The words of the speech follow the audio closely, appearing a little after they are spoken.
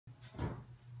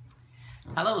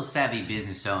Hello, savvy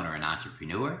business owner and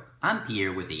entrepreneur. I'm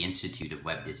Pierre with the Institute of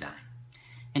Web Design.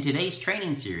 In today's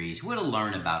training series, we'll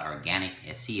learn about organic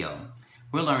SEO.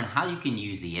 We'll learn how you can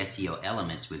use the SEO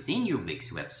elements within your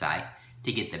Wix website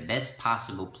to get the best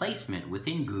possible placement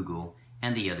within Google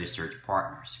and the other search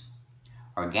partners.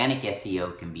 Organic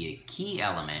SEO can be a key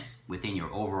element within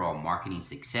your overall marketing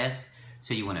success,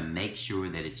 so you want to make sure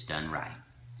that it's done right.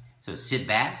 So sit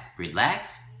back,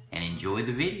 relax, and enjoy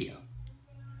the video.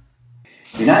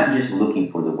 You're not just looking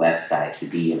for the website to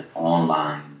be an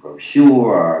online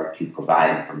brochure or to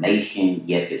provide information.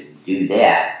 Yes, it will do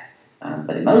that.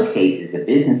 But in most cases, a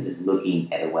business is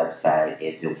looking at a website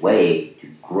as a way to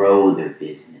grow their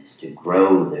business, to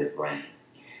grow their brand.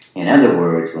 In other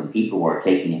words, when people are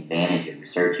taking advantage of a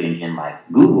search engine like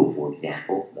Google, for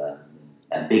example, the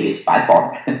biggest by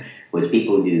far, which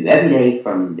people do every day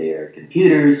from their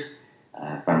computers,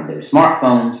 from their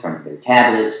smartphones, from their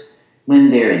tablets,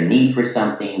 when they're in need for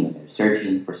something, when they're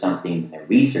searching for something, when they're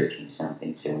researching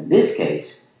something. So in this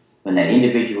case, when that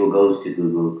individual goes to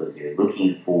Google because they're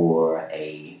looking for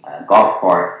a golf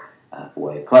cart,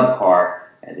 for a club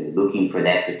cart, they're looking for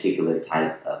that particular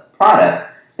type of product,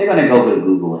 they're going to go to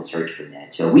Google and search for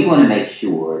that. So we want to make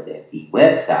sure that the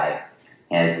website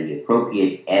has the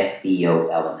appropriate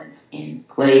SEO elements in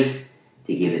place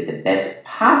to give it the best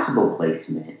possible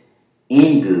placement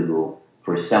in Google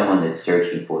for someone that's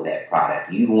searching for that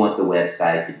product. You want the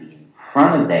website to be in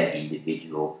front of that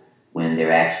individual when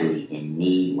they're actually in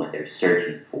need, when they're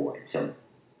searching for it. So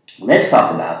let's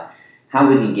talk about how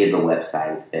we can give a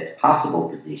website its best possible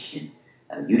position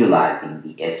utilizing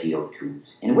the SEO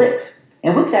tools in Wix.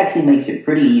 And Wix actually makes it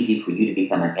pretty easy for you to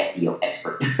become an SEO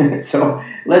expert. So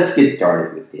let's get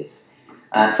started with this.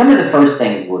 Some of the first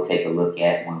things we'll take a look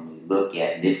at when we look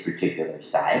at this particular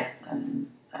site,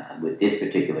 with this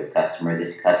particular customer.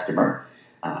 This customer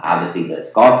obviously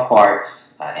does golf carts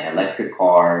and electric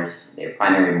cars. Their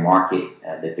primary market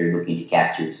that they're looking to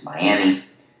capture is Miami.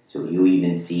 So you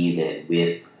even see that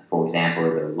with, for example,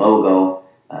 their logo,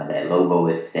 that logo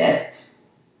is set.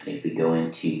 If we go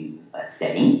into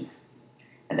settings,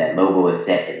 and that logo is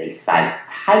set as a site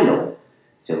title.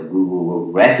 So Google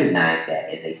will recognize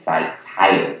that as a site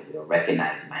title. They'll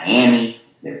recognize Miami,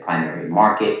 their primary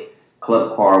market,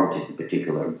 club car, which is the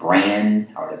particular brand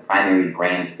or the primary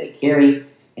brand that they carry,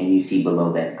 and you see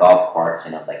below that golf carts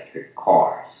and electric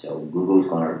cars. So Google's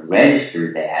going to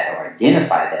register that or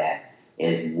identify that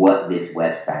as what this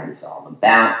website is all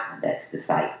about. That's the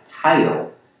site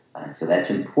title. So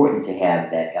that's important to have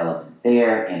that element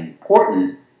there, and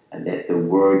important that the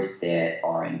words that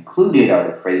are included or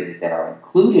the phrases that are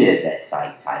included as that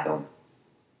site title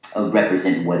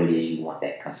represent what it is you want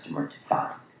that customer to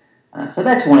find. So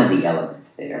that's one of the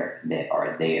elements there that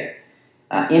are there.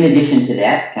 In addition to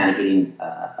that, kind of getting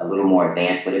a little more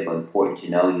advanced with it, but important to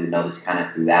know, you notice kind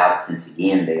of throughout, since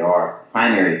again they are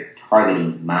primary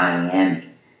targeting Miami,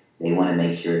 they want to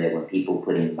make sure that when people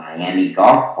put in Miami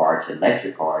golf carts,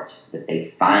 electric carts, that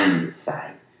they find the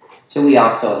site. So we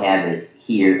also have it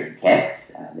here in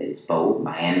text that is bold: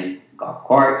 Miami golf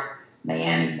carts,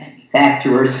 Miami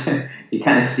manufacturers. You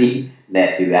kind of see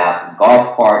that throughout.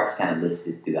 Golf carts kind of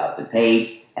listed throughout the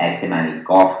page. Actually, Miami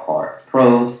golf cart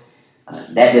pros.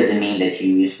 That doesn't mean that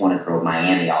you just want to throw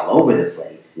Miami all over the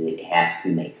place. It has to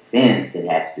make sense. It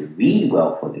has to read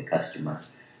well for the customer.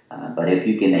 But if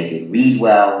you can make it read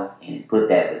well and put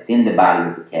that within the body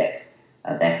of the text,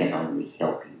 that can only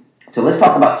help you. So let's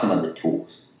talk about some of the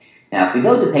tools. Now, if we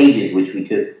go to pages, which we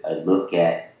took a look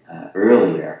at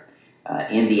earlier,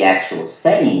 in the actual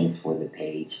settings for the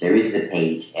page, there is the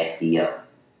page SEO.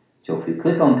 So if we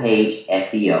click on page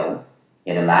SEO,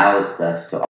 it allows us to